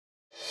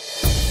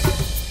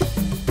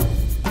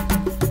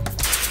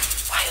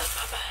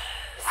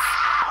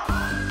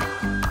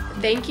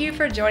Thank you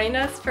for joining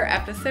us for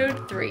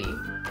episode 3.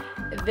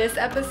 This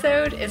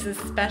episode is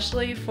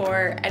especially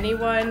for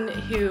anyone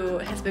who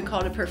has been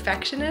called a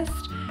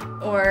perfectionist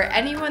or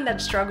anyone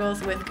that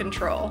struggles with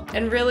control.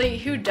 And really,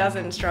 who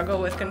doesn't struggle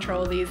with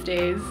control these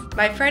days?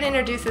 My friend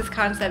introduced this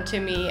concept to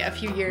me a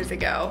few years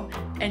ago,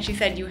 and she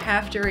said, you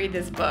have to read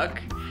this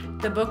book.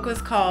 The book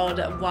was called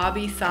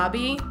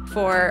Wabi-Sabi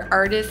for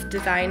Artists,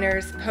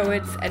 Designers,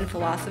 Poets, and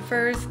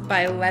Philosophers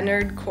by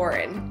Leonard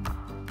Cohen.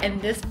 And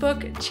this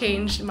book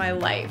changed my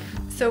life.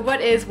 So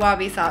what is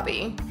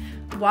Wabi-Sabi?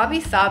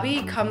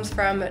 Wabi-Sabi comes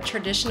from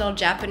traditional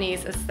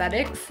Japanese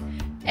aesthetics,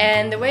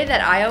 and the way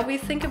that I always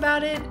think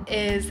about it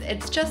is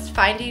it's just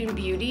finding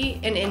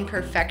beauty in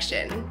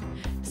imperfection.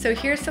 So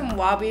here's some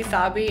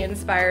Wabi-Sabi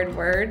inspired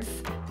words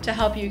to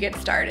help you get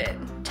started.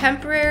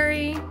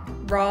 Temporary,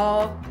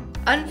 raw,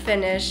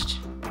 unfinished,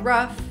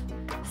 rough,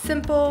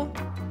 simple,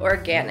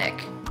 organic.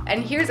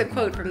 And here's a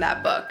quote from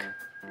that book.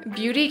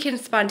 Beauty can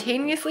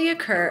spontaneously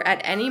occur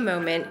at any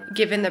moment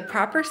given the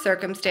proper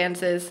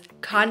circumstances,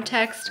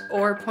 context,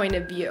 or point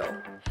of view.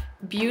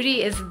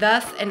 Beauty is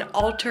thus an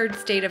altered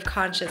state of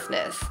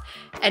consciousness,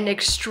 an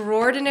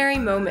extraordinary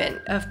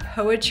moment of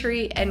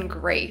poetry and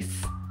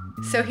grace.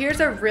 So here's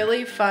a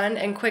really fun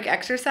and quick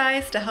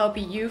exercise to help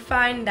you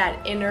find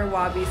that inner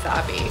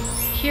wabi-sabi.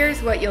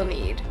 Here's what you'll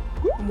need.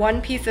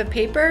 1 piece of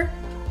paper,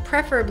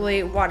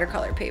 preferably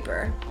watercolor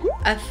paper,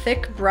 a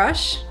thick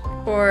brush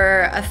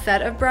or a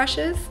set of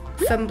brushes,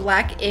 some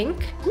black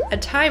ink, a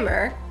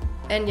timer,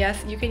 and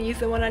yes, you can use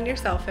the one on your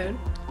cell phone,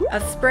 a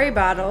spray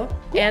bottle,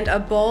 and a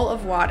bowl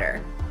of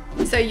water.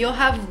 So you'll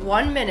have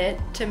 1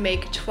 minute to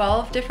make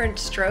 12 different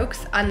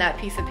strokes on that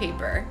piece of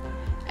paper.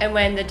 And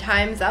when the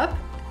time's up,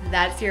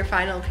 that's your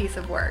final piece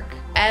of work.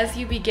 As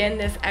you begin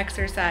this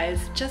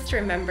exercise, just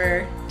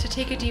remember to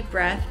take a deep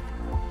breath,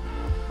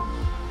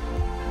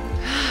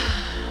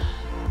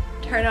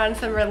 turn on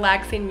some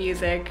relaxing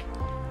music,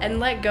 and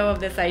let go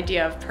of this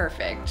idea of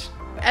perfect.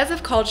 As a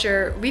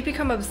culture, we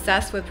become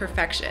obsessed with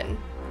perfection.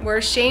 We're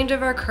ashamed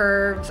of our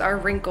curves, our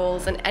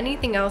wrinkles, and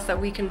anything else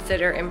that we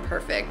consider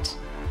imperfect.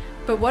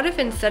 But what if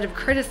instead of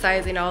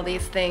criticizing all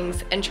these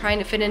things and trying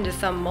to fit into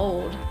some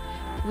mold,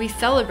 we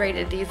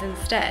celebrated these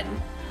instead?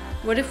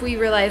 What if we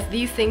realized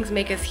these things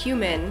make us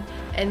human,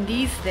 and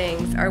these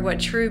things are what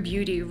true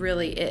beauty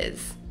really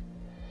is?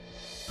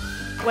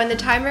 When the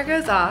timer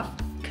goes off,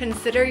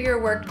 consider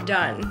your work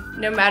done,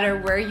 no matter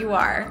where you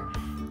are.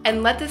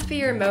 And let this be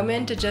your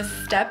moment to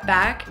just step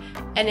back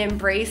and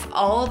embrace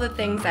all the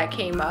things that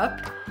came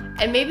up,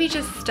 and maybe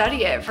just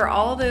study it for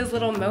all those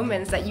little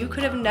moments that you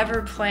could have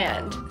never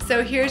planned.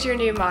 So here's your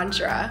new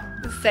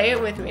mantra. Say it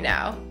with me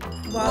now.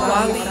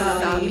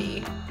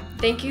 Wabi-Sabi.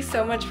 Thank you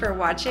so much for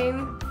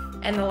watching,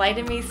 and the light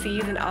in me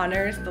sees and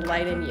honors the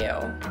light in you.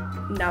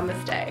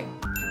 Namaste.